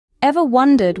Ever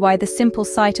wondered why the simple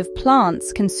sight of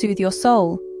plants can soothe your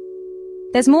soul?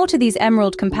 There's more to these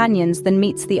emerald companions than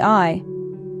meets the eye.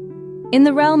 In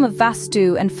the realm of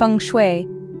Vastu and Feng Shui,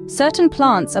 certain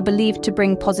plants are believed to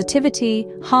bring positivity,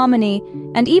 harmony,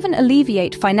 and even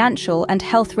alleviate financial and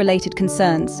health-related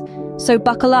concerns. So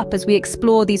buckle up as we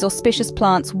explore these auspicious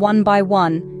plants one by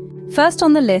one. First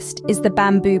on the list is the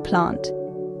bamboo plant.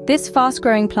 This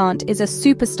fast-growing plant is a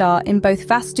superstar in both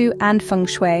Vastu and Feng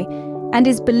Shui, and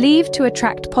is believed to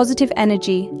attract positive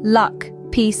energy, luck,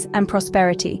 peace, and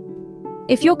prosperity.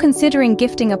 If you're considering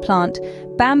gifting a plant,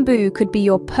 bamboo could be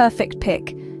your perfect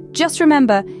pick. Just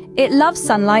remember, it loves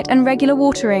sunlight and regular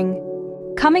watering.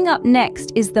 Coming up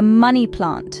next is the money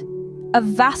plant, a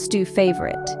Vastu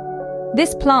favorite.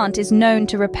 This plant is known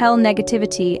to repel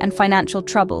negativity and financial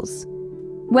troubles.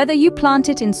 Whether you plant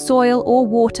it in soil or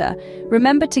water,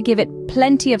 remember to give it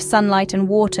plenty of sunlight and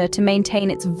water to maintain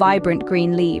its vibrant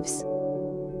green leaves.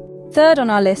 Third on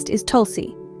our list is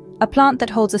Tulsi, a plant that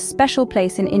holds a special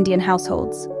place in Indian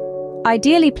households.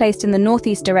 Ideally placed in the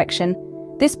northeast direction,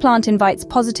 this plant invites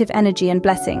positive energy and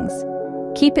blessings.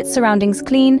 Keep its surroundings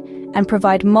clean and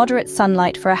provide moderate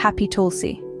sunlight for a happy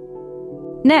Tulsi.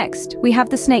 Next, we have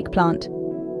the snake plant.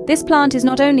 This plant is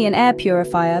not only an air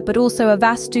purifier, but also a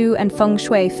Vastu and Feng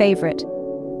Shui favorite.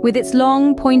 With its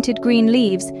long, pointed green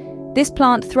leaves, this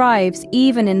plant thrives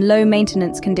even in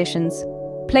low-maintenance conditions.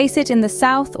 Place it in the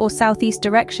south or southeast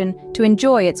direction to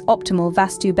enjoy its optimal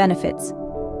Vastu benefits.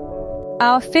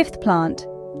 Our fifth plant,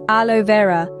 aloe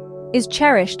vera, is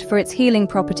cherished for its healing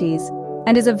properties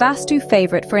and is a Vastu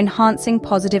favorite for enhancing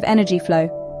positive energy flow.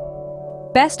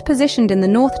 Best positioned in the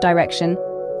north direction,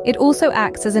 it also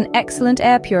acts as an excellent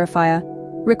air purifier,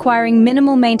 requiring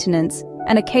minimal maintenance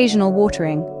and occasional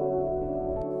watering.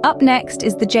 Up next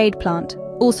is the jade plant,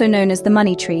 also known as the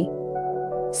money tree.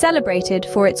 Celebrated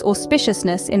for its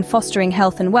auspiciousness in fostering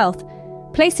health and wealth,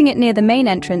 placing it near the main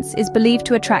entrance is believed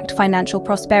to attract financial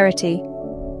prosperity.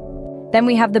 Then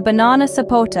we have the banana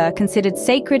sapota, considered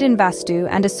sacred in Vastu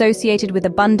and associated with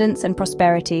abundance and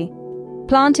prosperity.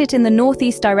 Plant it in the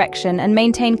northeast direction and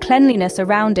maintain cleanliness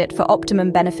around it for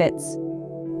optimum benefits.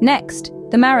 Next,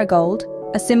 the marigold,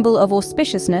 a symbol of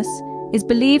auspiciousness, is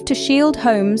believed to shield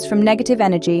homes from negative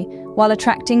energy while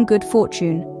attracting good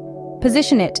fortune.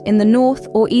 Position it in the north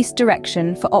or east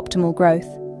direction for optimal growth.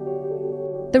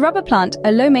 The rubber plant,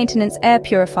 a low-maintenance air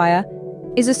purifier,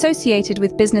 is associated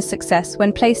with business success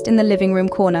when placed in the living room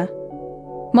corner.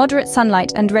 Moderate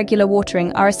sunlight and regular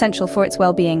watering are essential for its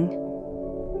well-being.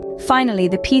 Finally,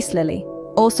 the peace lily,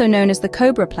 also known as the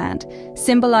cobra plant,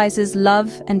 symbolizes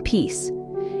love and peace.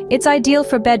 It's ideal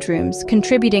for bedrooms,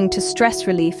 contributing to stress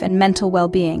relief and mental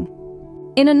well-being.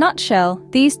 In a nutshell,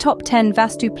 these top 10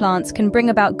 Vastu plants can bring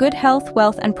about good health,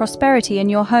 wealth, and prosperity in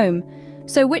your home.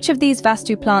 So which of these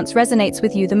Vastu plants resonates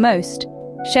with you the most?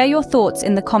 Share your thoughts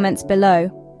in the comments below.